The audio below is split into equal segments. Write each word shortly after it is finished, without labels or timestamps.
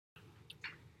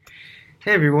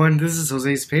Hey everyone, this is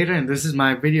Jose Cepeda and this is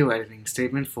my video editing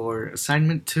statement for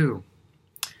Assignment 2.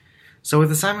 So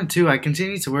with Assignment 2, I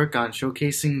continue to work on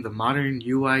showcasing the modern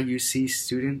UI/UC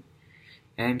student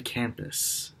and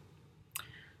campus.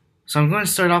 So I'm going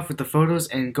to start off with the photos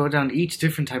and go down each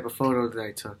different type of photo that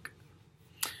I took.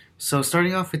 So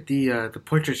starting off with the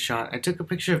portrait shot, I took a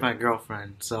picture of my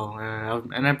girlfriend.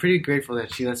 And I'm pretty grateful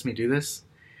that she lets me do this,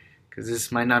 because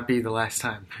this might not be the last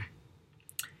time.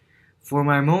 For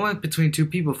my moment between two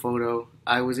people photo,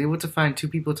 I was able to find two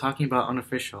people talking about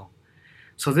Unofficial.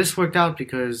 So this worked out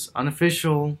because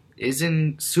Unofficial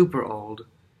isn't super old,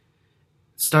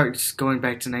 starts going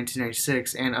back to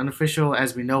 1996, and Unofficial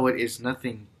as we know it is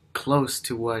nothing close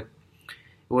to what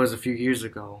it was a few years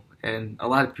ago. And a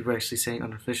lot of people are actually saying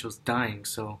Unofficial's dying,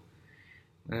 so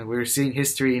we're seeing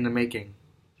history in the making.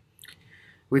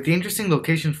 With the interesting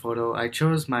location photo, I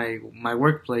chose my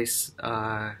workplace,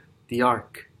 the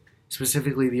Arc,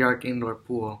 specifically the Arc Indoor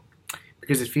Pool,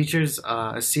 because it features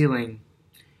a ceiling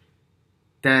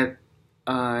that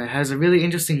has a really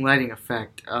interesting lighting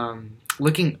effect.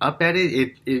 Looking up at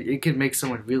it could make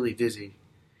someone really dizzy.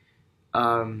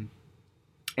 And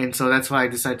so that's why I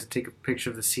decided to take a picture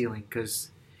of the ceiling,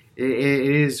 because it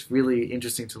is really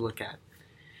interesting to look at.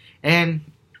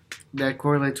 And that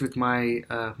correlates with my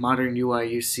modern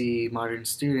UI/UC, modern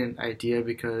student idea,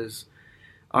 because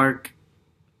Arc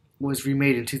was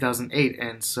remade in 2008,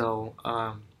 and so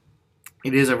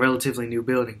it is a relatively new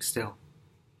building still.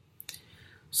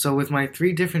 So with my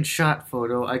three different shot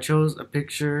photo, I chose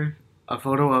a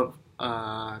photo of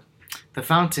the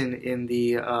fountain in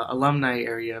the alumni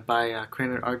area by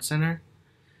Krannert Art Center.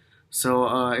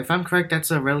 So if I'm correct, that's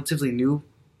a relatively new,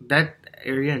 that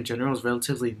area in general is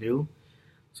relatively new.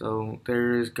 So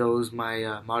there goes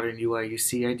my modern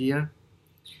UI/UC idea.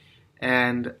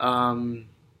 And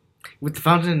with the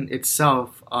fountain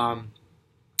itself, I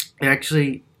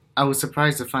was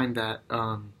surprised to find that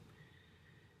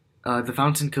the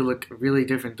fountain could look really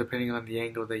different depending on the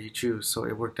angle that you choose, so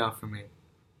it worked out for me.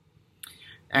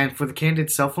 And for the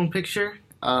candid cell phone picture,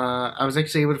 I was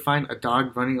actually able to find a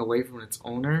dog running away from its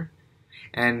owner.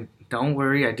 And don't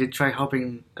worry, I did try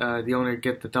helping the owner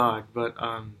get the dog, but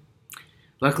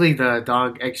luckily the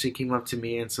dog actually came up to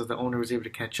me, and so the owner was able to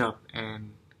catch up,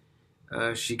 and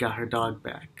she got her dog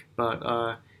back. But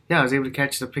yeah, I was able to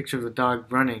catch the picture of the dog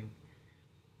running,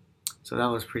 so that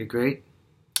was pretty great.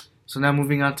 So now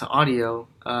moving on to audio,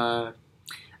 I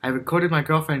recorded my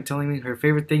girlfriend telling me her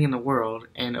favorite thing in the world,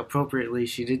 and appropriately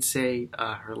she did say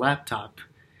her laptop.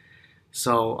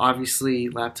 So obviously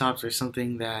laptops are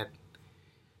something that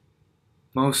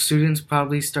most students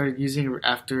probably started using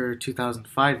after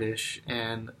 2005-ish,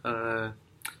 and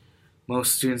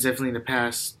most students definitely in the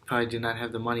past probably did not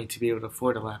have the money to be able to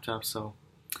afford a laptop, so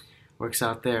works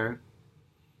out there.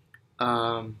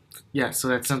 Yeah, so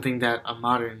that's something that a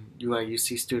modern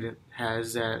UI/UC student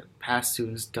has that past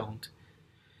students don't.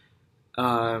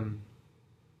 For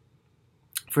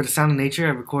the sound of nature,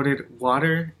 I recorded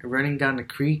water running down the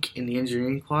creek in the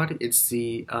engineering quad. It's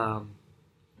the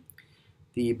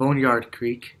Boneyard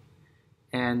Creek,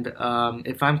 and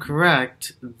if I'm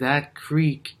correct, that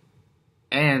creek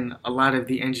and a lot of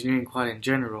the engineering quad in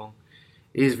general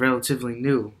is relatively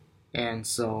new, and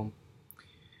so,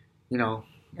 you know,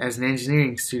 as an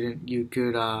engineering student, you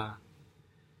could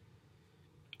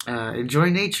enjoy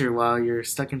nature while you're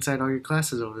stuck inside all your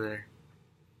classes over there.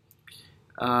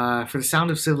 For the sound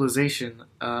of civilization,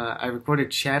 I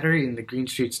recorded chatter in the Green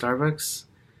Street Starbucks.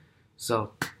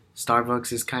 So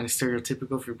Starbucks is kind of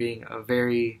stereotypical for being a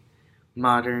very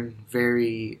modern,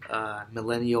 very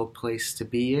millennial place to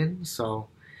be in. So,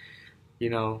 you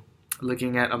know,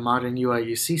 looking at a modern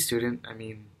UI/UC student, I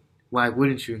mean, why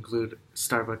wouldn't you include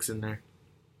Starbucks in there?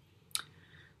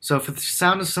 So for the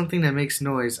sound of something that makes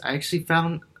noise, I actually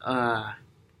found,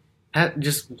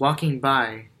 just walking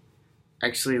by,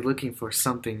 actually looking for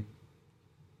something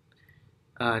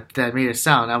that made a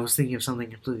sound. I was thinking of something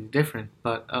completely different,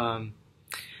 but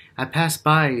I passed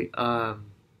by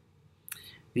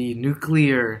the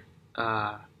nuclear,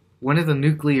 one of the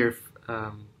nuclear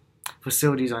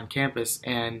facilities on campus,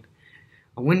 and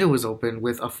a window was open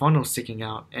with a funnel sticking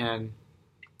out, and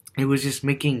it was just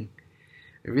making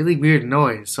a really weird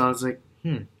noise. So I was like,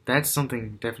 that's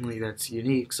something definitely that's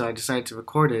unique. So I decided to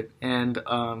record it, and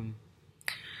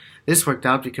this worked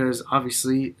out because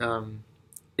obviously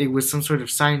it was some sort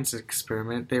of science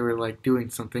experiment. They were like doing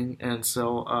something, and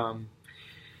so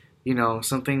you know,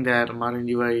 something that a modern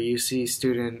UI/UC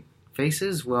student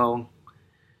faces. Well,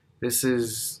 this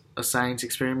is a science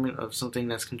experiment of something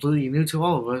that's completely new to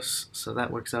all of us, so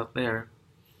that works out there.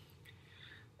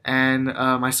 And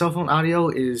my cell phone audio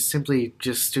is simply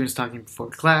just students talking before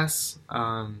class.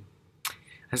 I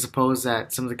suppose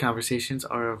that some of the conversations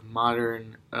are of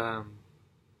modern, or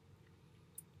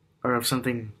of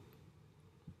something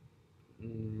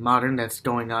modern that's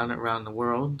going on around the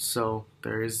world. So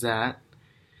there is that.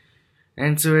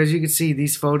 And so as you can see,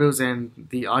 these photos and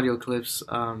the audio clips,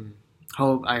 I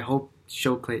hope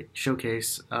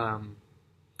showcase the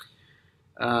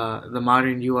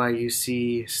modern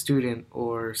UIUC student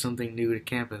or something new to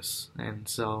campus. And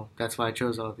so that's why I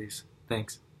chose all of these.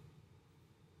 Thanks.